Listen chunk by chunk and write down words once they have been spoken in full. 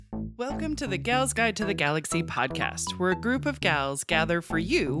Welcome to the Gals Guide to the Galaxy podcast, where a group of gals gather for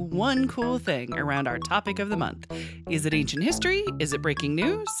you one cool thing around our topic of the month. Is it ancient history? Is it breaking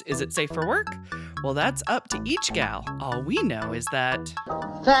news? Is it safe for work? Well, that's up to each gal. All we know is that...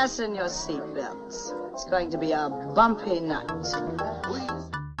 Fasten your seatbelts. It's going to be a bumpy night.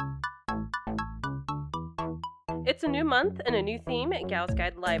 It's a new month and a new theme at Gals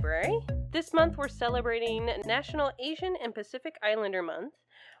Guide Library. This month we're celebrating National Asian and Pacific Islander Month.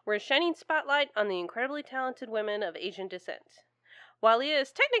 We're a shining spotlight on the incredibly talented women of Asian descent. While Leah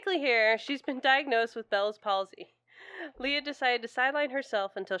is technically here, she's been diagnosed with Bell's palsy. Leah decided to sideline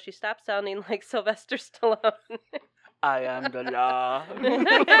herself until she stopped sounding like Sylvester Stallone. I am the law.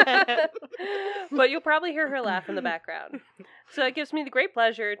 But you'll probably hear her laugh in the background. So it gives me the great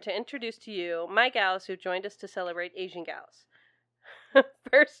pleasure to introduce to you my gals who joined us to celebrate Asian gals.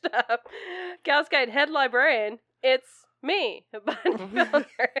 First up, Gals Guide head librarian, it's me, Bonnie Miller.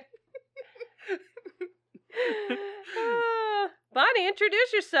 Bonnie,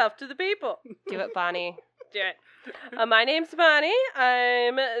 introduce yourself to the people. Do it, Bonnie. Do it. My name's Bonnie.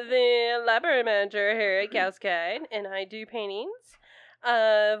 I'm the library manager here at Gals Guide, and I do paintings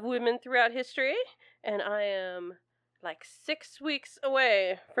of women throughout history, and I am like 6 weeks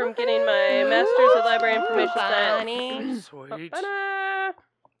away from getting my Master's of Library Information Science. Sweet.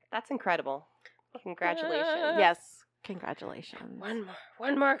 That's incredible. Congratulations. Yes, congratulations.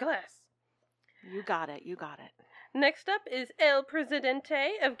 One more class. You got it. Next up is El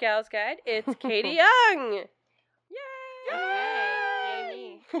Presidente of Gals Guide. It's Katie Young. Yay!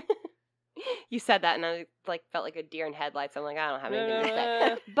 Yay me. You said that, and I felt like a deer in headlights. I'm like, I don't have anything to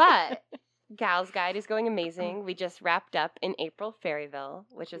say. But Gals Guide is going amazing. We just wrapped up in April Fairyville,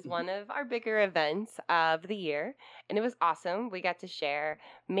 which is one of our bigger events of the year, and it was awesome. We got to share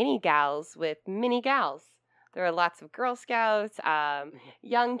mini gals with mini gals. There were lots of Girl Scouts,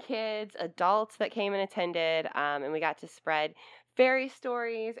 young kids, adults that came and attended, and we got to spread fairy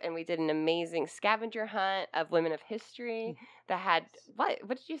stories, and we did an amazing scavenger hunt of women of history that had, what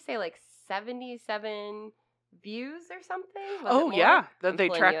did you say, like 77 views or something? Oh, yeah, that they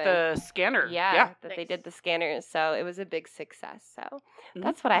tracked the scanner. Yeah, that they did the scanners, so it was a big success. So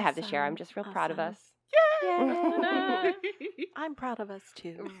that's what I have to share. I'm just real proud of us. Yay! I'm proud of us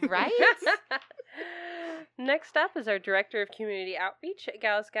too. Right? Next up is our Director of Community Outreach at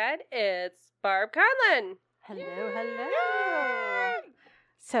Gals Guide. It's Barb Conlon. Hello.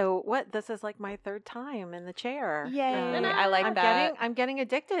 So this is like my third time in the chair. Yay. I like that. I'm getting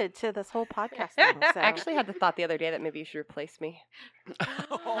addicted to this whole podcast thing. So. I actually had the thought the other day that maybe you should replace me.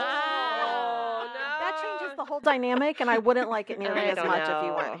 No. That changes the whole dynamic, and I wouldn't like it nearly as much if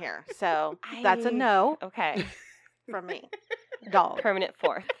you weren't here. So that's a no. Okay. From me. Dog. Permanent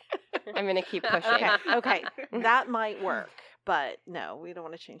fourth. I'm going to keep pushing. Okay. That might work, but no, we don't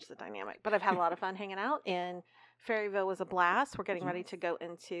want to change the dynamic. But I've had a lot of fun hanging out, and Fairyville was a blast. We're getting ready to go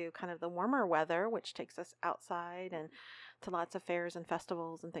into kind of the warmer weather, which takes us outside and to lots of fairs and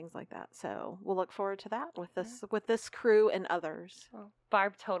festivals and things like that. So we'll look forward to that with this crew and others. Well,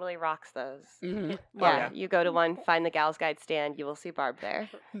 Barb totally rocks those. Mm-hmm. Yeah, you go to one, find the Gals Guide stand, you will see Barb there,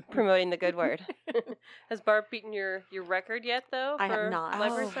 promoting the good word. Has Barb beaten your record yet, though? I have not.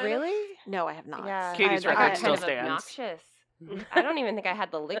 Library Oh, sign-up? really? No, I have not. Yeah, Katie's I record got still kind of stands. Obnoxious. I don't even think I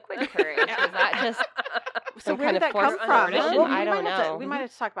had the liquid courage. Was that just So some where kind did of that come forced from? audition? Well, I don't know. We might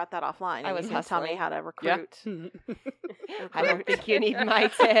have to talk about that offline. I was you can tell me hustling. how to recruit. I don't think you need my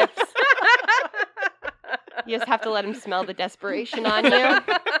tips. You just have to let him smell the desperation on you.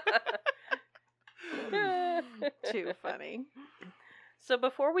 Too funny. So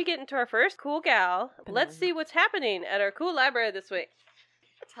before we get into our first cool gal, let's see what's happening at our cool library this week.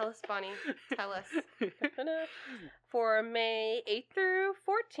 Tell us, Bonnie. Tell us. For May 8th through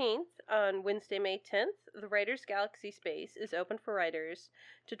 14th, on Wednesday, May 10th, the Writers Galaxy Space is open for writers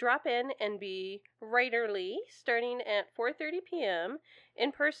to drop in and be writerly starting at 4:30 p.m.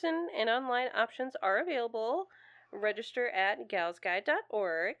 In-person and online options are available. Register at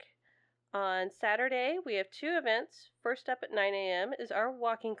galsguide.org. On Saturday, we have 2 events. First up at 9 a.m. is our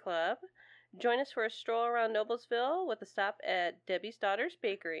walking club. Join us for a stroll around Noblesville with a stop at Debbie's Daughter's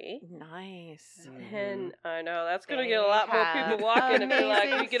Bakery. Nice. And I know that's going to get a lot more people walking if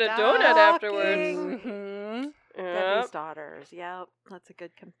amazing we get a stuff. donut afterwards. Mm-hmm. Debbie's Daughters. Yep. That's a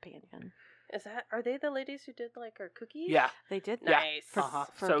good companion. Are they the ladies who did like our cookies? Yeah. They did. Nice. For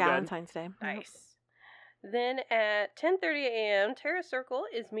So good. Valentine's Day. Nice. Then at 10:30 a.m., Terra Circle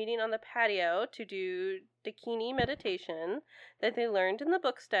is meeting on the patio to do Dakini meditation that they learned in the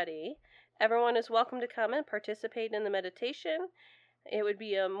book study. Everyone is welcome to come and participate in the meditation. It would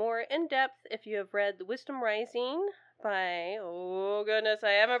be a more in-depth if you have read The Wisdom Rising by, oh goodness,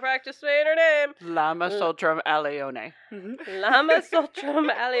 I haven't practiced saying her name. Lama Sultram Alione. Lama Sultrum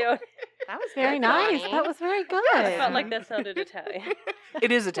Alione. That was Very good, nice. Johnny. That was very good. I felt like that sounded Italian.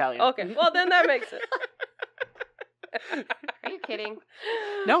 It is Italian. Okay, well then that makes it. Are you kidding?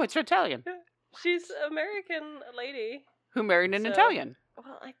 No, it's Italian. She's an American lady. Who married an So- Italian.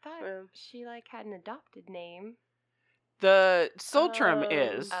 Well, I thought she like had an adopted name. The Sultram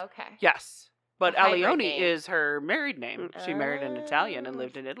is. Okay. Yes. But A hybrid Alione name. is her married name. She married an Italian and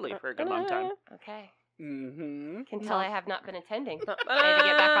lived in Italy for a good long time. Okay. Mm-hmm. Can tell I have not been attending. I had to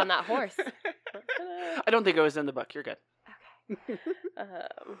get back on that horse. I don't think it was in the book. You're good. Okay.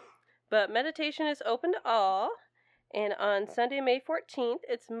 But meditation is open to all. And on Sunday, May 14th,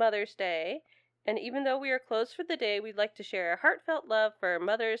 it's Mother's Day. And even though we are closed for the day, we'd like to share a heartfelt love for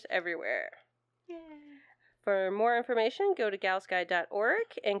mothers everywhere. Yay. For more information, go to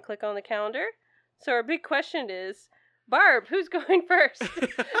galsguide.org and click on the calendar. So our big question is, Barb, who's going first?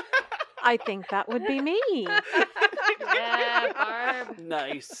 I think that would be me. Yeah, Barb.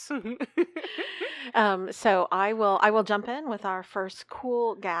 Nice. So I will jump in with our first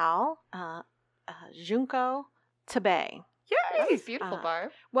cool gal, Junko Tabei. That was beautiful,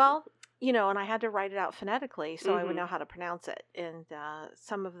 Barb. Well, you know, and I had to write it out phonetically so I would Mhm. know how to pronounce it. And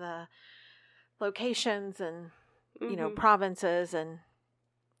some of the locations and, you know, provinces and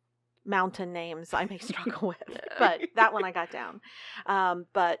mountain names I may struggle with. But that one I got down.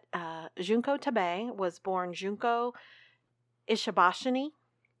 But Junko Tabei was born Junko Ishibashini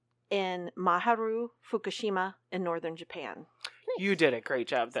in Maharu, Fukushima in northern Japan. You did a great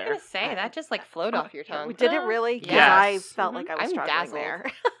job I was there. going to say, that just like flowed off your tongue. Did it really? Because Yes. I felt like I was I'm struggling dazzled.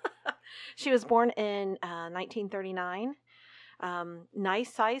 there. She was born in 1939.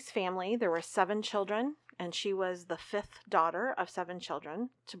 Nice sized family. There were 7 children, and she was the 5th daughter of 7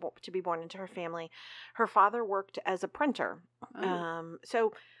 children to be born into her family. Her father worked as a printer.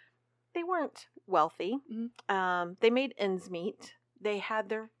 So they weren't wealthy. They made ends meet. They had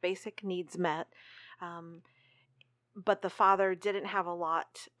their basic needs met. But the father didn't have a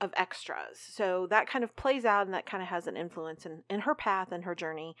lot of extras. So that kind of plays out, and that kind of has an influence in her path and her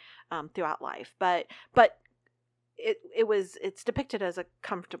journey throughout life. But it's depicted as a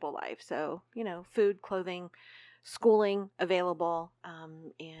comfortable life. So, you know, food, clothing, schooling available,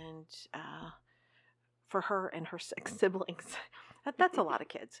 and for her and her 6 siblings. That's a lot of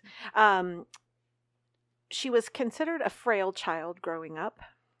kids. She was considered a frail child growing up.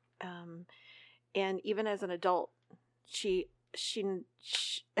 And even as an adult, she 4'9".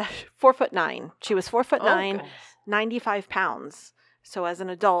 She was 4'9", 95 pounds. So as an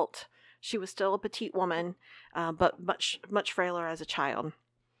adult, she was still a petite woman, but much frailer as a child.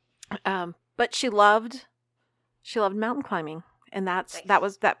 But she loved mountain climbing, and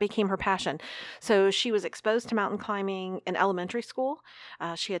that became her passion. So she was exposed to mountain climbing in elementary school.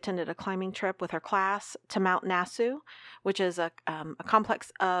 She attended a climbing trip with her class to Mount Nasu, which is a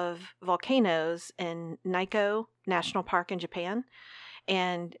complex of volcanoes in Nikko National Park in Japan.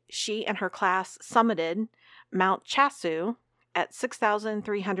 And she and her class summited Mount Chasu at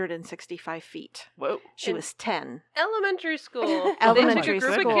 6,365 feet. Whoa. She was 10. Elementary school. Elementary they took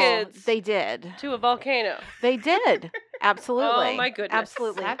a group school. of kids They did. to a volcano. They did. Absolutely. Oh, my goodness.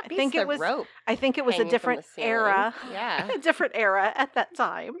 Absolutely. That I beats think the it was rope I think it was a hanging from different the ceiling. era. Yeah. A different era at that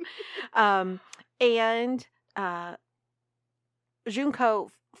time. And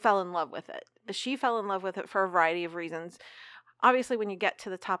Junko fell in love with it. She fell in love with it for a variety of reasons. Obviously, when you get to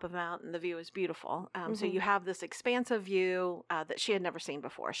the top of a mountain, the view is beautiful. So you have this expansive view that she had never seen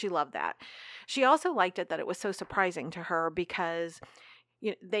before. She loved that. She also liked it that it was so surprising to her because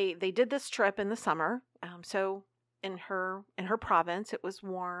they did this trip in the summer. So in her province, it was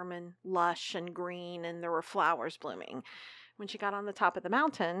warm and lush and green, and there were flowers blooming. When she got on the top of the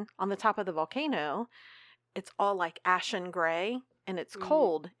mountain, on the top of the volcano, it's all like ashen gray. And it's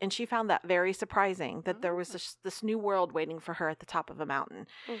cold, and she found that very surprising that there was this new world waiting for her at the top of a mountain.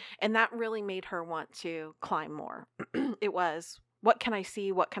 And that really made her want to climb more. It was, what can I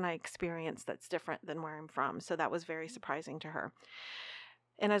see? What can I experience that's different than where I'm from? So that was very surprising to her.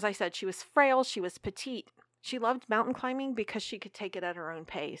 And as I said, she was frail. She was petite. She loved mountain climbing because she could take it at her own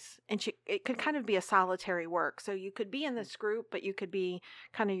pace. And it could kind of be a solitary work. So you could be in this group, but you could be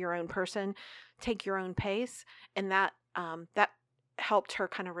kind of your own person, take your own pace. And that helped her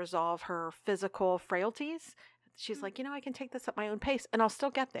kind of resolve her physical frailties. She's like, I can take this at my own pace and I'll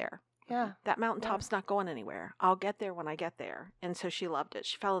still get there. Yeah. That mountaintop's not going anywhere. I'll get there when I get there. And so she loved it.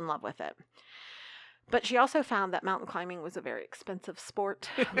 She fell in love with it. But she also found that mountain climbing was a very expensive sport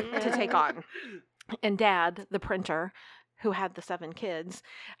to take on. And Dad, the printer, who had the 7 kids,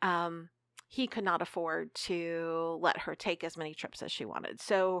 he could not afford to let her take as many trips as she wanted.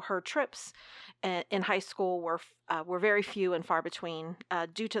 So her trips in high school were very few and far between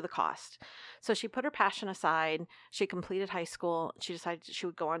due to the cost. So she put her passion aside. She completed high school. She decided she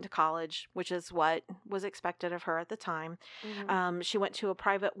would go on to college, which is what was expected of her at the time. She went to a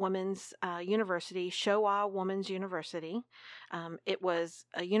private women's university, Showa Women's University. It was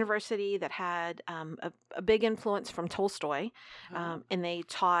a university that had a big influence from Tolstoy, and they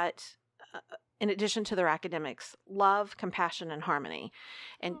taught, in addition to their academics, love, compassion, and harmony.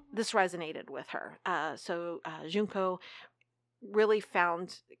 And this resonated with her. So Junko really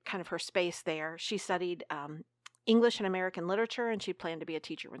found kind of her space there. She studied English and American literature, and she planned to be a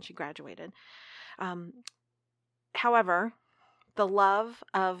teacher when she graduated. However, the love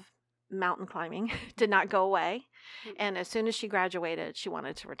of mountain climbing did not go away. And as soon as she graduated, she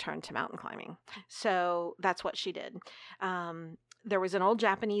wanted to return to mountain climbing. So that's what she did. There was an old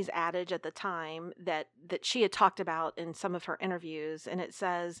Japanese adage at the time that she had talked about in some of her interviews, and it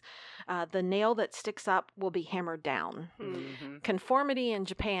says, the nail that sticks up will be hammered down. Mm-hmm. Conformity in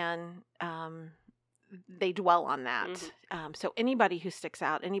Japan, they dwell on that. So anybody who sticks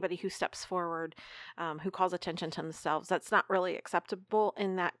out, anybody who steps forward, who calls attention to themselves, that's not really acceptable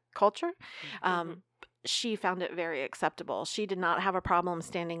in that culture. She found it very acceptable. She did not have a problem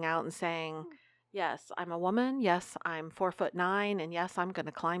standing out and saying, yes, I'm a woman. Yes, I'm 4'9", and yes, I'm going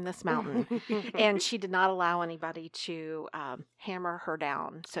to climb this mountain. And she did not allow anybody to hammer her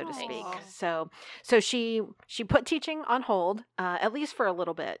down, so to speak. So she put teaching on hold, at least for a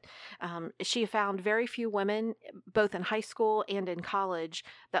little bit. She found very few women, both in high school and in college,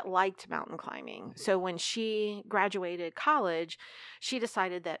 that liked mountain climbing. So when she graduated college, she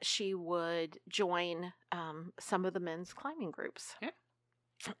decided that she would join some of the men's climbing groups. Yeah.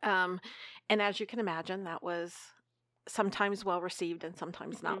 And as you can imagine, that was sometimes well received and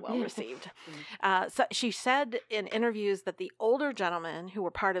sometimes not well received. So she said in interviews that the older gentlemen who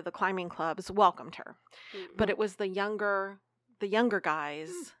were part of the climbing clubs welcomed her, but it was the younger guys,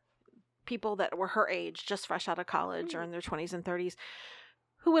 people that were her age, just fresh out of college or in their 20s and 30s,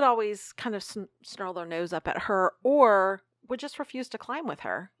 who would always kind of snarl their nose up at her or would just refuse to climb with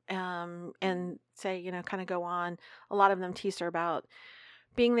her, and say, kind of go on. A lot of them teased her about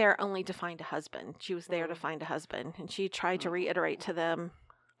being there only to find a husband. She was there to find a husband. And she tried to reiterate to them,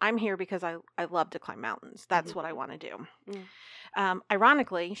 I'm here because I love to climb mountains. That's what I want to do.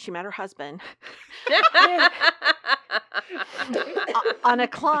 Ironically, she met her husband on a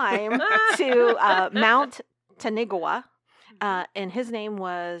climb to Mount Tanagawa. And his name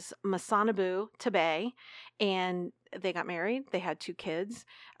was Junko Tabei. And they got married. They had 2 kids,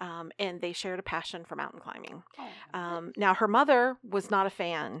 and they shared a passion for mountain climbing. Now, her mother was not a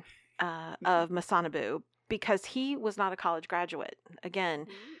fan of Masanabu because he was not a college graduate. Again,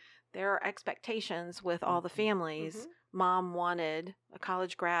 there are expectations with all the families. Mom wanted a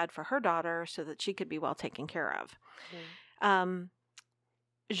college grad for her daughter so that she could be well taken care of.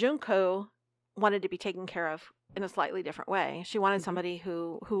 Junko wanted to be taken care of in a slightly different way. She wanted somebody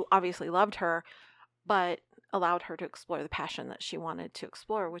who obviously loved her, but allowed her to explore the passion that she wanted to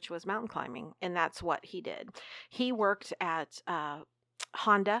explore, which was mountain climbing. And that's what he did. He worked at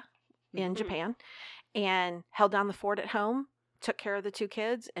Honda in Japan and held down the fort at home, took care of the 2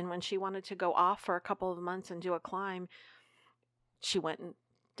 kids. And when she wanted to go off for a couple of months and do a climb, she went and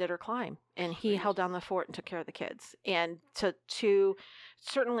did her climb. And he held down the fort and took care of the kids. And to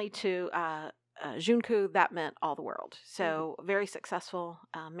Junko, that meant all the world. So very successful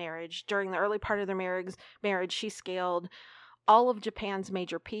marriage. During the early part of their marriage, she scaled all of Japan's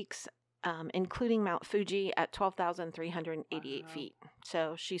major peaks, including Mount Fuji at 12,388 feet.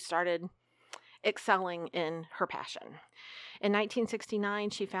 So she started excelling in her passion. In 1969,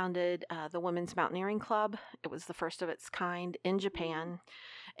 she founded the Women's Mountaineering Club. It was the first of its kind in Japan.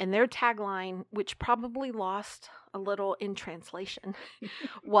 And their tagline, which probably lost a little in translation,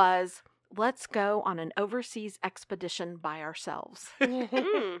 was, let's go on an overseas expedition by ourselves.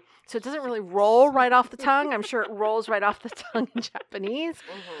 So it doesn't really roll right off the tongue. I'm sure it rolls right off the tongue in Japanese,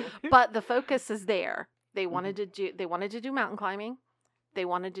 but the focus is there. They wanted to do mountain climbing. They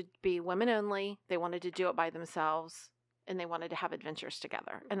wanted to be women only. They wanted to do it by themselves, and they wanted to have adventures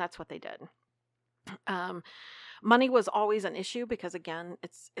together. And that's what they did. Money was always an issue because, again,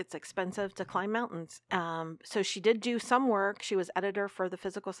 it's expensive to climb mountains. So she did do some work. She was editor for the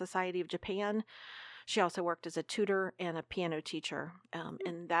Physical Society of Japan. She also worked as a tutor and a piano teacher,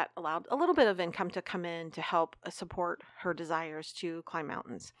 and that allowed a little bit of income to come in to help support her desires to climb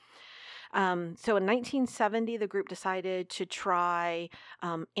mountains. So in 1970, the group decided to try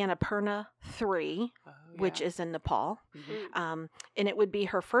Annapurna 3, which is in Nepal. Mhm. And it would be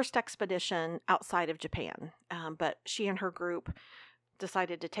her first expedition outside of Japan. But she and her group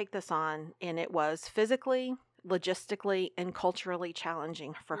decided to take this on, and it was physically, logistically, and culturally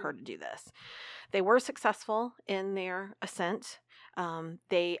challenging for her to do this. They were successful in their ascent.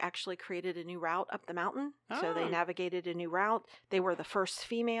 They actually created a new route up the mountain. So they Oh. navigated a new route. They were the first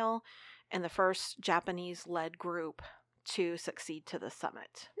female and the first Japanese-led group to succeed to the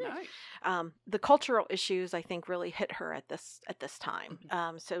summit. Nice. The cultural issues, I think, really hit her at this time.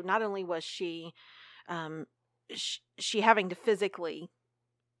 So not only was she having to physically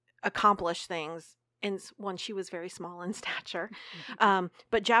accomplish things when she was very small in stature,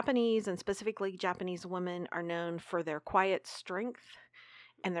 but Japanese, and specifically Japanese women, are known for their quiet strength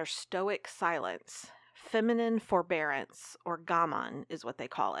and their stoic silence. Feminine forbearance, or gaman, is what they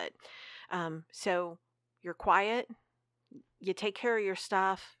call it. So you're quiet, you take care of your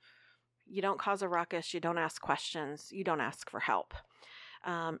stuff, you don't cause a ruckus, you don't ask questions, you don't ask for help.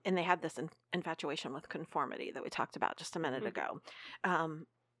 And they had this infatuation with conformity that we talked about just a minute ago.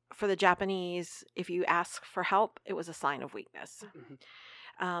 For the Japanese, if you ask for help, it was a sign of weakness.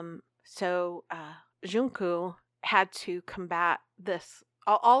 So Junko had to combat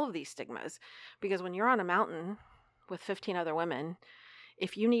all of these stigmas, because when you're on a mountain with 15 other women,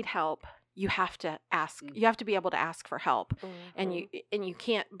 if you need help, you have to ask. You have to be able to ask for help, and you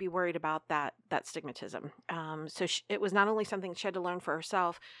can't be worried about that stigmatism. So it was not only something she had to learn for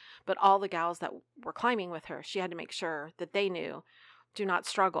herself, but all the gals that were climbing with her, she had to make sure that they knew, do not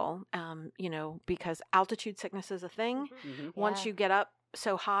struggle, because altitude sickness is a thing. Once you get up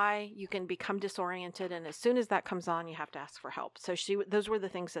so high, you can become disoriented, and as soon as that comes on, you have to ask for help. So those were the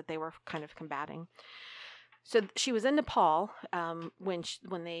things that they were kind of combating. So she was in Nepal when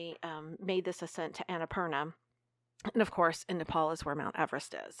they made this ascent to Annapurna. And of course, in Nepal is where Mount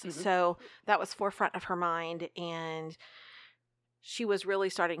Everest is. So that was forefront of her mind, and she was really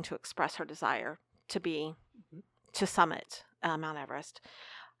starting to express her desire to summit Mount Everest.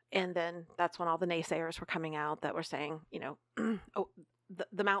 And then that's when all the naysayers were coming out that were saying, oh,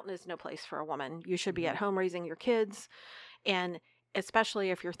 the mountain is no place for a woman. You should be at home raising your kids. And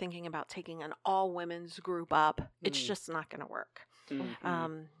especially if you're thinking about taking an all-women's group up, it's just not going to work.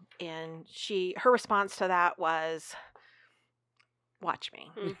 And her response to that was, watch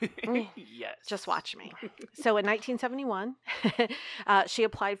me. Yes. Just watch me. So in 1971, she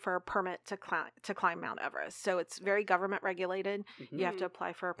applied for a permit to climb Mount Everest. So it's very government regulated. You have to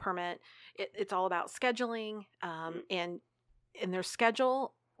apply for a permit. It's all about scheduling. And in their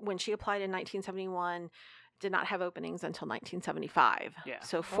schedule, when she applied in 1971, did not have openings until 1975. Yeah.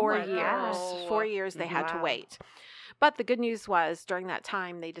 So 4 years. 4 years they had to wait. But the good news was, during that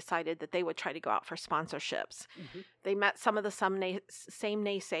time, they decided that they would try to go out for sponsorships. They met some of the same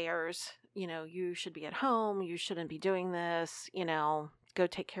naysayers. You should be at home. You shouldn't be doing this. Go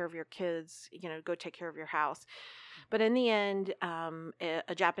take care of your kids. Go take care of your house. But in the end,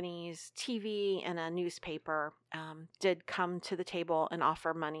 a Japanese TV and a newspaper did come to the table and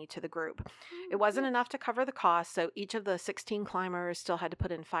offer money to the group. It wasn't enough to cover the cost, so each of the 16 climbers still had to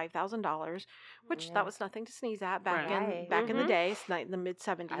put in $5,000, which that was nothing to sneeze at back in the day, the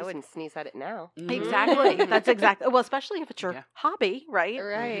mid-70s. I wouldn't sneeze at it now. Exactly. That's exactly. Well, especially if it's your hobby, right?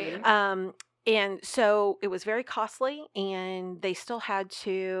 Right. And so it was very costly, and they still had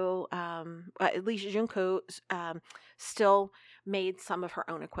to, at least Junko still made some of her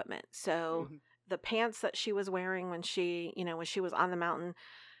own equipment. So the pants that she was wearing when she was on the mountain,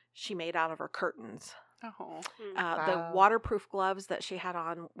 she made out of her curtains. Oh. The waterproof gloves that she had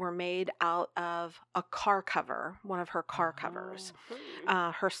on were made out of a car cover, one of her car covers.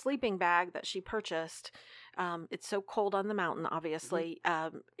 Her sleeping bag that she purchased, it's so cold on the mountain, obviously,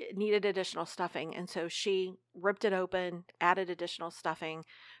 it needed additional stuffing. And so she ripped it open, added additional stuffing,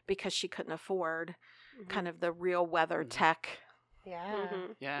 because she couldn't afford kind of the real weather tech.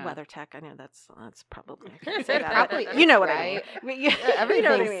 Yeah. Weather tech. I know that's probably, I can't say that. But you know what I mean.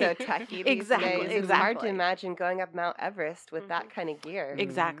 Everything's so techy these Exactly. days. It's hard to imagine going up Mount Everest with that kind of gear.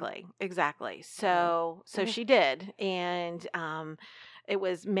 Exactly. So she did. And it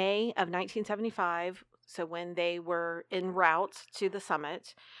was May of 1975. So when they were en route to the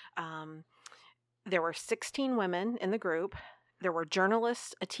summit, there were 16 women in the group. There were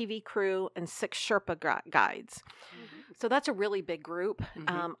journalists, a TV crew, and 6 Sherpa guides. So that's a really big group.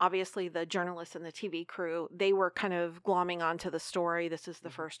 Mhm. Obviously, the journalists and the TV crew, they were kind of glomming onto the story. This is the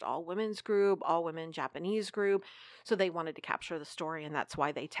first all-women's group, all-women Japanese group. So they wanted to capture the story, and that's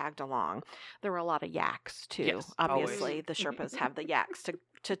why they tagged along. There were a lot of yaks, too. Yes, Obviously, always. the Sherpas have the yaks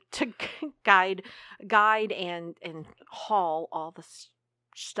to guide and haul all the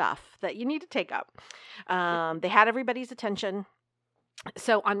stuff that you need to take up. They had everybody's attention.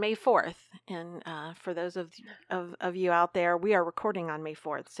 So on May 4th, and for those of you out there, we are recording on May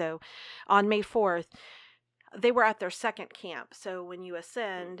 4th. So on May 4th, they were at their second camp. So when you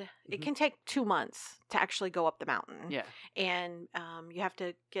ascend, it can take 2 months to actually go up the mountain. Yeah. And you have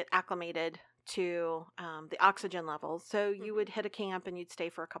to get acclimated to the oxygen levels. So you would hit a camp and you'd stay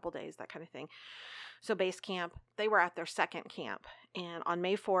for a couple days, that kind of thing. So base camp, they were at their second camp. And on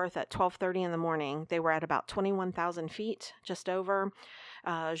May 4th at 12:30 in the morning, they were at about 21,000 feet, just over.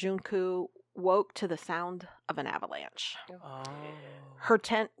 Junko woke to the sound of an avalanche. Oh. Her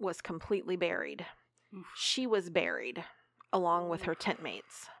tent was completely buried. She was buried along with her tent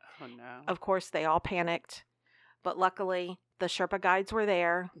mates. Oh, no. Of course, they all panicked. But luckily, the Sherpa guides were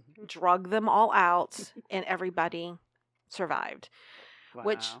there, drug them all out, and everybody survived. Wow.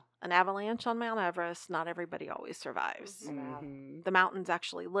 Which, an avalanche on Mount Everest, not everybody always survives. Mhm. The mountain's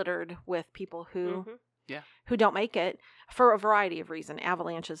actually littered with people who Yeah. who don't make it for a variety of reasons,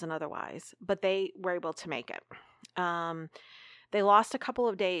 avalanches and otherwise, but they were able to make it. They lost a couple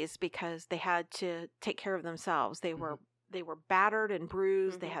of days because they had to take care of themselves. They were battered and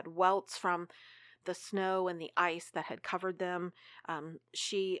bruised. They had welts from the snow and the ice that had covered them.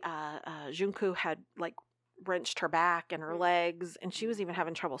 Junko had wrenched her back and her legs, and she was even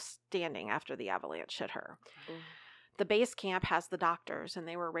having trouble standing after the avalanche hit her. The base camp has the doctors, and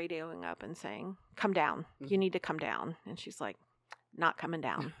they were radioing up and saying, "Come down. You need to come down." And she's like, "Not coming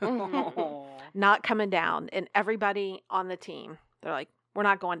down. Not coming down." And everybody on the team, they're like, "We're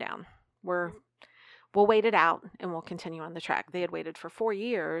not going down. We'll wait it out, and we'll continue on the track." They had waited for 4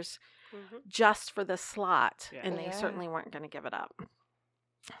 years just for this slot, and they certainly weren't going to give it up.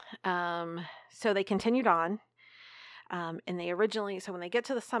 So they continued on. And they so when they get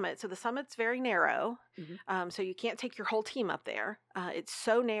to the summit, so the summit's very narrow. So you can't take your whole team up there. It's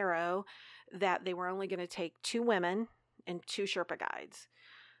so narrow that they were only going to take 2 women and 2 Sherpa guides.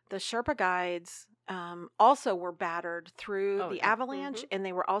 The Sherpa guides also were battered through the avalanche, and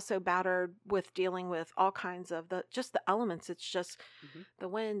they were also battered with dealing with all kinds of the elements. It's just the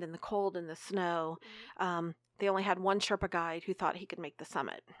wind and the cold and the snow. They only had one Sherpa guide who thought he could make the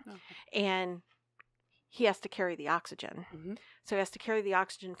summit. And he has to carry the oxygen. So he has to carry the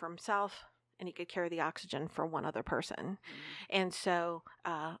oxygen for himself, and he could carry the oxygen for one other person. And so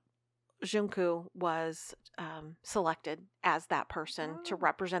Junko was selected as that person to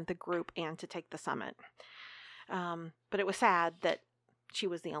represent the group and to take the summit. But it was sad that she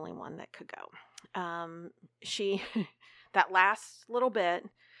was the only one that could go. That last little bit,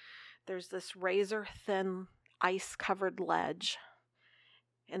 there's this razor thin ice covered ledge.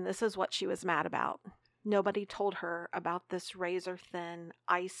 And this is what she was mad about. Nobody told her about this razor thin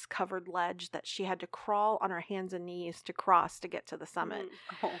ice covered ledge that she had to crawl on her hands and knees to cross to get to the summit.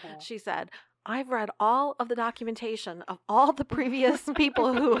 She said, "I've read all of the documentation of all the previous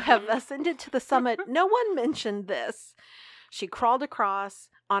people who have ascended to the summit. No one mentioned this." She crawled across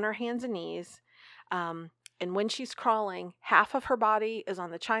on her hands and knees. And when she's crawling, half of her body is on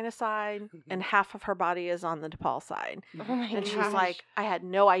the China side and half of her body is on the Nepal side. And she's like, "I had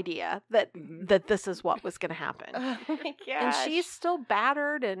no idea that this is what was going to happen." Oh my gosh. And she's still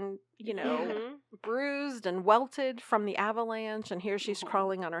battered and, bruised and welted from the avalanche. And here she's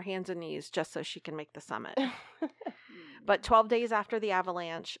crawling on her hands and knees just so she can make the summit. But 12 days after the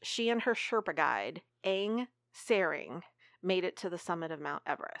avalanche, she and her Sherpa guide, Aang Sering, made it to the summit of Mount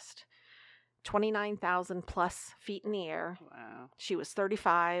Everest. 29,000 plus feet in the air. Wow. She was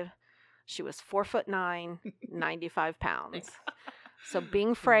 35. She was 4'9", 95 pounds. So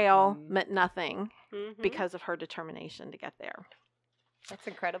being frail meant nothing because of her determination to get there. That's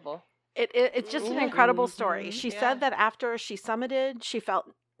incredible. It's just an incredible story. She said that after she summited, she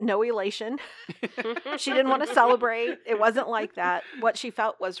felt no elation. She didn't want to celebrate. It wasn't like that. What she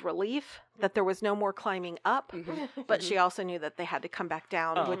felt was relief that there was no more climbing up, but she also knew that they had to come back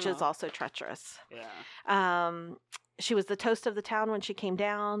down, which is also treacherous. She was the toast of the town when she came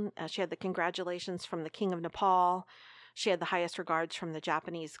down. She had the congratulations from the King of Nepal. She had the highest regards from the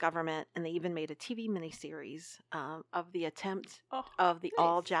Japanese government, and they even made a TV miniseries of the attempt of the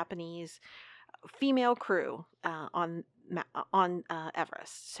all-Japanese female crew on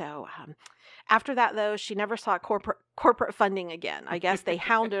Everest. So after that, though, she never saw corporate funding again. I guess they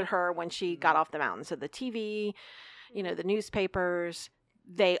hounded her when she got off the mountain. So the TV, the newspapers,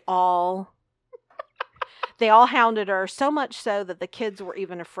 they all hounded her, so much so that the kids were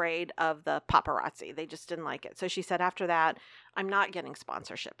even afraid of the paparazzi. They just didn't like it. So she said after that, I'm not getting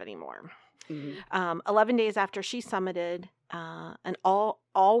sponsorship anymore. 11 days after she summited, an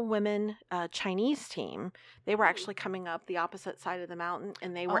all-women Chinese team, they were actually coming up the opposite side of the mountain,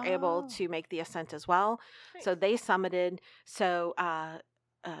 and they were able to make the ascent as well. Nice. So they summited. So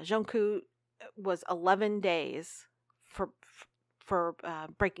Junko was 11 days for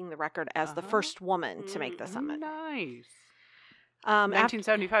breaking the record as the first woman to make the summit. Nice.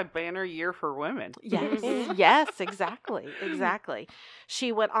 1975 banner year for women. Yes, yes, exactly.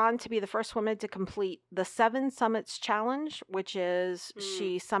 She went on to be the first woman to complete the 7 Summits Challenge, which is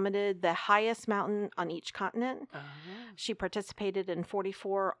she summited the highest mountain on each continent. She participated in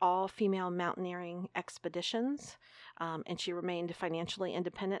 44 all-female mountaineering expeditions, and she remained financially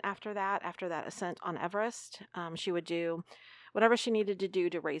independent after that ascent on Everest. She would do whatever she needed to do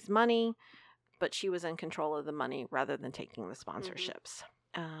to raise money, but she was in control of the money rather than taking the sponsorships.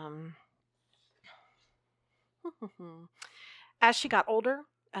 As she got older,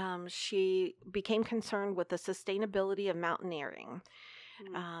 she became concerned with the sustainability of mountaineering.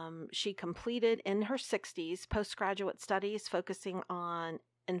 She completed in her 60s postgraduate studies focusing on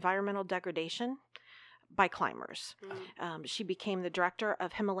environmental degradation by climbers. She became the director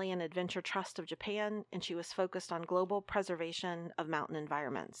of Himalayan Adventure Trust of Japan, and she was focused on global preservation of mountain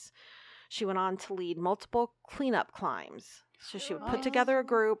environments. She went on to lead multiple cleanup climbs. So she would put together a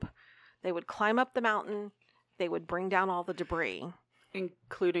group. They would climb up the mountain. They would bring down all the debris.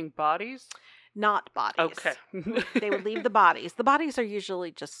 Including bodies? Not bodies. Okay. They would leave the bodies. The bodies are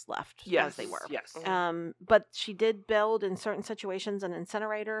usually just left as they were. Yes. But she did build, in certain situations, an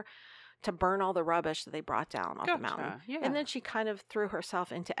incinerator to burn all the rubbish that they brought down off the mountain. Yeah. And then she kind of threw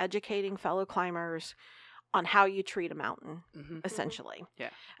herself into educating fellow climbers on how you treat a mountain, essentially.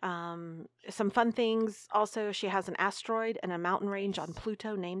 Yeah. Some fun things. Also, she has an asteroid and a mountain range on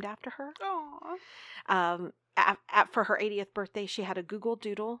Pluto named after her. For her 80th birthday, she had a Google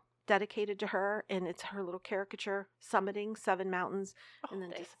Doodle dedicated to her, and it's her little caricature summiting 7 mountains and then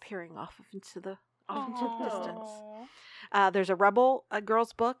disappearing off into the distance. There's a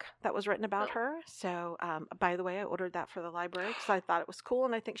girl's book that was written about her. So, by the way, I ordered that for the library because I thought it was cool,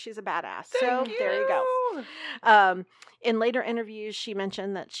 and I think she's a badass. There you go. In later interviews, she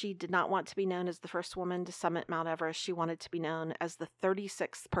mentioned that she did not want to be known as the first woman to summit Mount Everest. She wanted to be known as the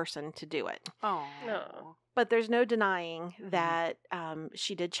 36th person to do it. Oh. But there's no denying that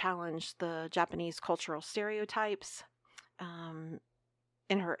she did challenge the Japanese cultural stereotypes.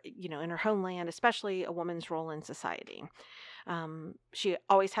 In her homeland, especially a woman's role in society. She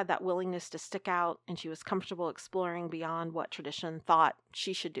always had that willingness to stick out, and she was comfortable exploring beyond what tradition thought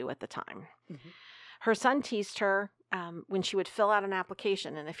she should do at the time. Her son teased her when she would fill out an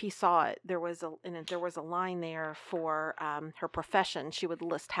application, and if he saw it, there was a line there for her profession. She would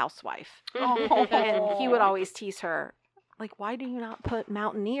list housewife, and he would always tease her, like, why do you not put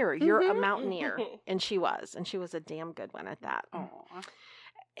mountaineer? You're a mountaineer, and she was a damn good one at that.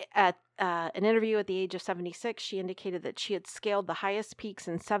 At an interview at the age of 76, she indicated that she had scaled the highest peaks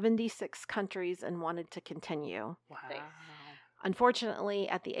in 76 countries and wanted to continue. Wow. Unfortunately,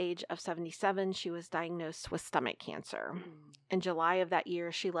 at the age of 77, she was diagnosed with stomach cancer. In July of that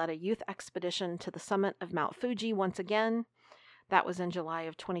year, she led a youth expedition to the summit of Mount Fuji once again. That was in July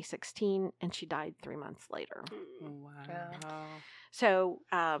of 2016, and she died 3 months later. Wow. So,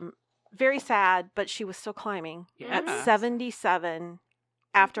 very sad, but she was still climbing at 77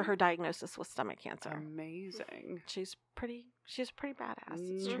 after her diagnosis with stomach cancer. Amazing. She's pretty badass.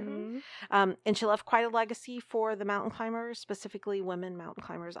 It's true. And she left quite a legacy for the mountain climbers, specifically women mountain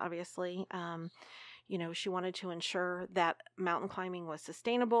climbers, obviously. She wanted to ensure that mountain climbing was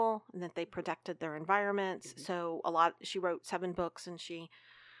sustainable and that they protected their environments. So she wrote 7 books, and she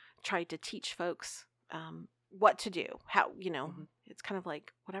tried to teach folks what to do. How, it's kind of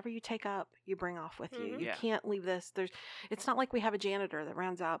like whatever you take up, you bring off with you. You can't leave this. It's not like we have a janitor that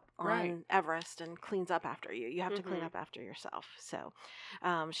runs up on Everest and cleans up after you. You have to clean up after yourself. So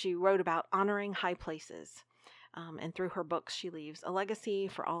she wrote about honoring high places. And through her books, she leaves a legacy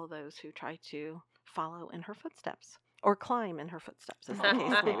for all of those who try to follow in her footsteps or climb in her footsteps, as the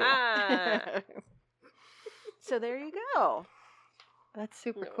case may be. So there you go. That's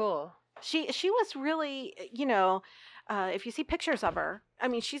super cool. She was really, if you see pictures of her, I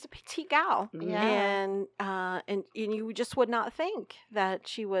mean, she's a petite gal. Yeah. And you just would not think that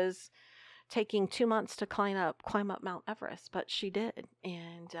she was taking 2 months to climb up Mount Everest, but she did.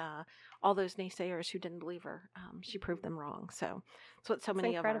 And all those naysayers who didn't believe her, she proved them wrong. So that's what so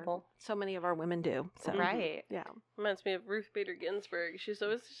many of our women do. So Right. yeah. Reminds me of Ruth Bader Ginsburg. She's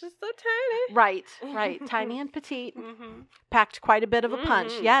always just so tiny. Right. Tiny and petite. Mm-hmm. Packed quite a bit of a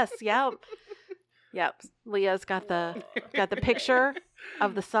punch. Mhm. Yes, yep. Yep. Leah's got the picture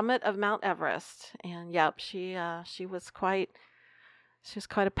of the summit of Mount Everest. And yep, she was quite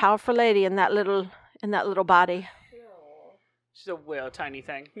a powerful lady in that little body. She's a real tiny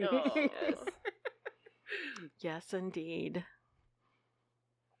thing. Oh, yes. Yes, indeed.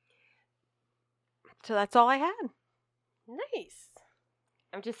 So that's all I had. Nice.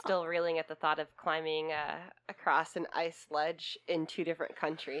 I'm just still reeling at the thought of climbing across an ice ledge in 2 different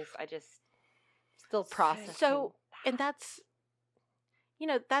countries. I just still processing. So, and that's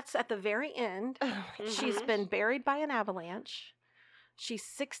at the very end. Oh my She's gosh. been buried by an avalanche. She's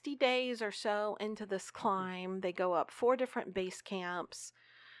 60 days or so into this climb. They go up 4 different base camps.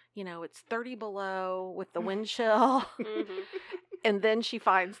 It's 30 below with the wind chill. Mm-hmm. And then she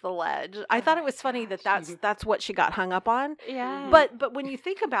finds the ledge. I thought it was funny that's what she got hung up on. Yeah. But when you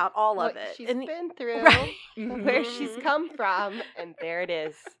think about all what of it, she's and been through, Right. where she's come from, and there it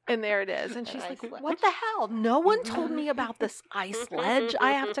is. and there it is, and she's An like, ice ledge. "What the hell? No one told me about this ice ledge.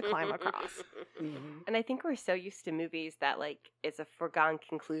 I have to climb across." And I think we're so used to movies that, like, it's a foregone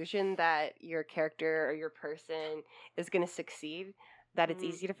conclusion that your character or your person is going to succeed, that it's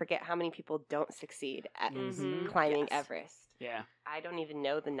easy to forget how many people don't succeed at Mhm. climbing Yes. Everest. Yeah. I don't even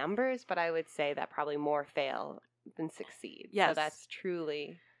know the numbers, but I would say that probably more fail than succeed. So Yes. that's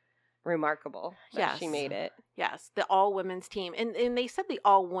truly remarkable that she Yes. made it. Yes, the all women's team, and they said the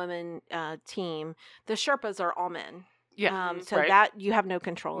all women team. The Sherpas are all men. Yeah. So right. that you have no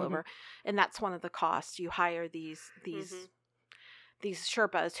control Mhm. over, and that's one of the costs. You hire these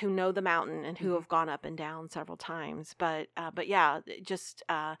Sherpas who know the mountain and who have gone up and down several times. But yeah, just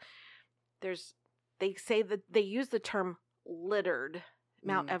they say that they use the term littered.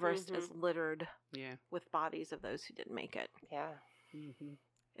 Mount Everest is littered Yeah. with bodies of those who didn't make it. Yeah. Mm-hmm.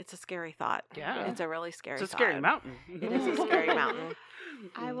 It's a scary thought. Yeah. It's a really scary It's a thought. scary mountain. It is a scary mountain.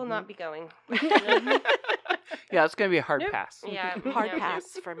 I will not be going. Yeah, it's going to be a hard Nope. pass. Yeah. Hard no.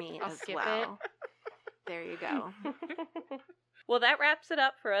 pass for me I'll as skip well. There you go. Well, that wraps it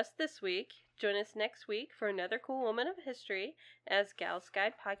up for us this week. Join us next week for another cool woman of history as Gals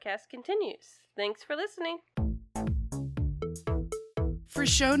Guide podcast continues. Thanks for listening. For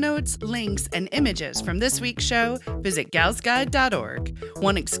show notes, links, and images from this week's show, visit galsguide.org.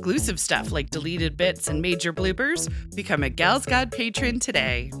 Want exclusive stuff like deleted bits and major bloopers? Become a Gals Guide patron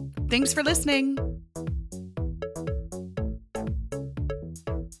today. Thanks for listening.